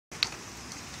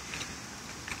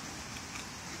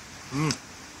Mm.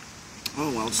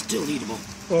 Oh, well, it's still eatable.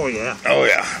 Oh, yeah. Oh,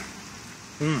 yeah.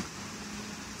 Mm.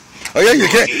 Oh, yeah, you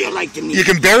Do you like them? you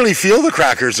can barely feel the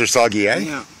crackers. They're soggy, eh?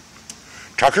 Yeah.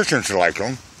 Tucker seems to like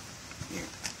them. Here.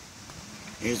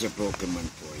 Here's a broken one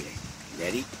for you.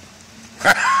 Ready?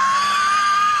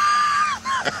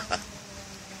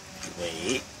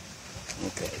 Wait.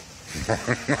 Okay.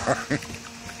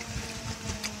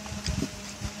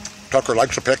 Tucker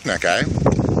likes a picnic, eh?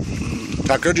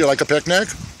 Tucker, do you like a picnic?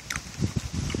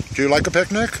 Do you like a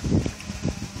picnic?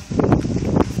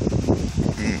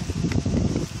 Mm.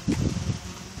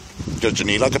 Does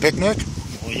Janine like a picnic?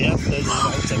 Oh, yeah. He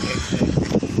likes a picnic.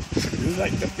 You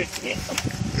like the picnic?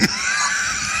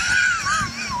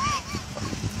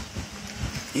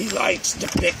 He likes the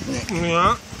picnic.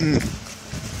 Yeah. Mm.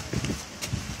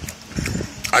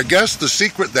 I guess the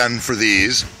secret then for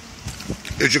these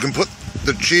is you can put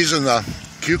the cheese and the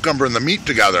cucumber and the meat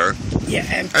together, yeah,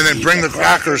 and then bring the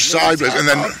crackers sideways, and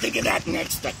then I'll think of that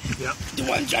next time. Yeah. The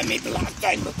ones I made the last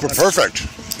time were perfect.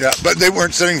 Yeah, but they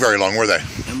weren't sitting very long, were they?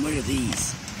 And what are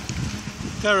these?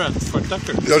 Carrots for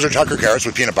Tucker. Those are Tucker carrots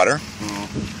with peanut butter.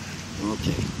 Oh,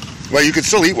 okay. Well, you could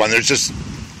still eat one. It's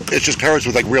just carrots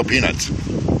with like real peanuts.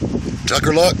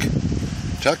 Tucker, look.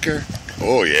 Tucker.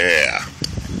 Oh yeah.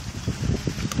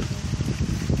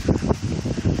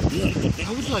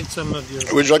 I would like some of your...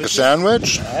 Would you like a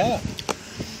sandwich? Yeah.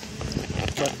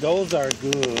 But those are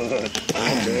good.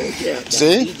 Yeah,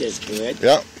 See? That is good.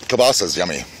 Yeah, kielbasa's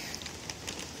yummy.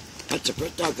 That's the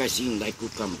first dog I've seen like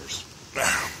cucumbers.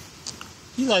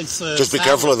 He likes Just be salad.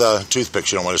 careful of the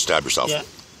toothpicks. You don't want to stab yourself. Yeah.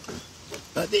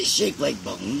 They shake like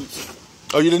bones.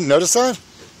 Oh, you didn't notice that?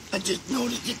 I just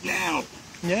noticed it now.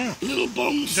 Yeah. Little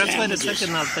bones. Just wait a sandwiches.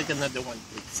 second, I'll take another one,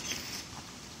 please.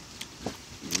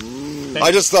 Ooh.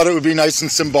 I just thought it would be nice and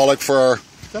symbolic for our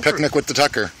Tucker. picnic with the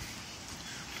Tucker.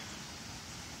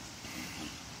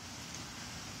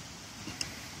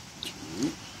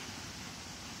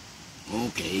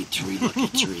 Okay, 3, lucky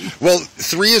 3. Well,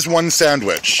 3 is one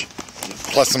sandwich,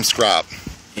 plus some scrap.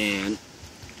 And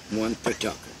 1 for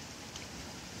Tucker.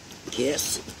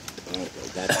 Kiss. Okay,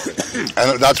 that's good.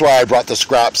 And that's why I brought the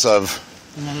scraps of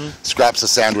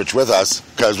sandwich with us,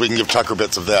 because we can give Tucker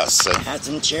bits of this. So. Had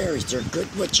some cherries. They're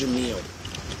good with your meal.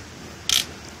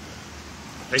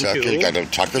 Thank Tucker, you. you got a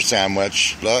Tucker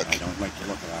sandwich. Look. I don't like to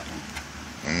look at that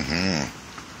one.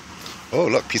 Mm-hmm. Oh,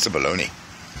 look, piece of bologna.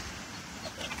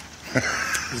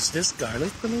 Is this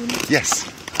garlic bologna? Yes.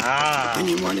 Ah. And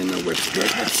you want to know what's good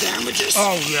with sandwiches?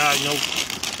 Oh, yeah, I know.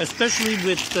 Especially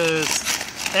with the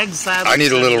egg salad. I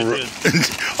need a little room.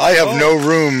 sandwiches. I have no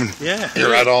room Yeah.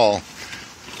 here at all.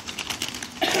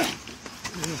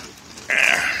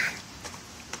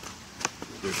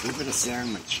 There's a bit of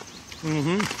sandwich.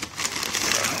 Mm-hmm.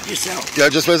 Help yourself. Yeah,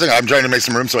 just wait a second. I'm trying to make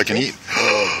some room so I can eat.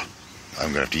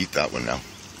 I'm going to have to eat that one now.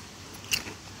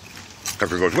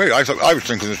 Tucker goes, wait, I was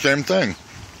thinking the same thing.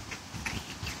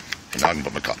 And now I can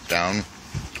put my cup down.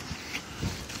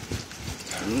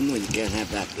 No, you can't have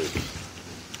that, baby.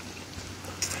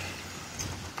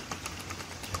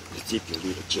 Let's see if you'll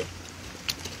eat a chip.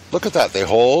 Look at that. They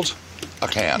hold a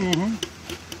can. Mm-hmm.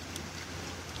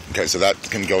 Okay, so that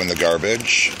can go in the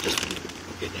garbage.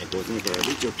 Okay, that goes in the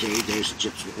garbage. Okay, there's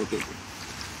chips. Okay.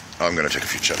 Oh, I'm going to take a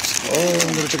few chips. Oh,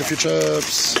 I'm going to take a few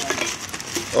chips.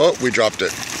 Oh, we dropped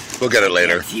it. We'll get it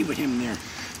later. See with him there.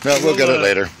 No, we'll get it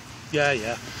later. Yeah,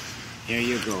 yeah. Here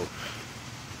you go.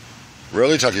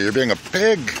 Really, Tucker, you're being a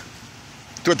pig.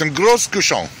 Tu es un gros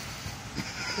cochon.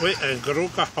 Oui, un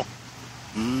gros cochon.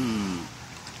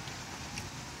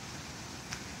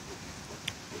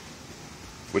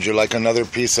 Would you like another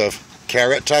piece of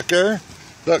carrot, Tucker?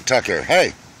 Look, Tucker,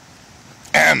 hey.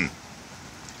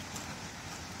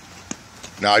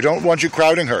 Now, I don't want you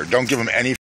crowding her. Don't give him any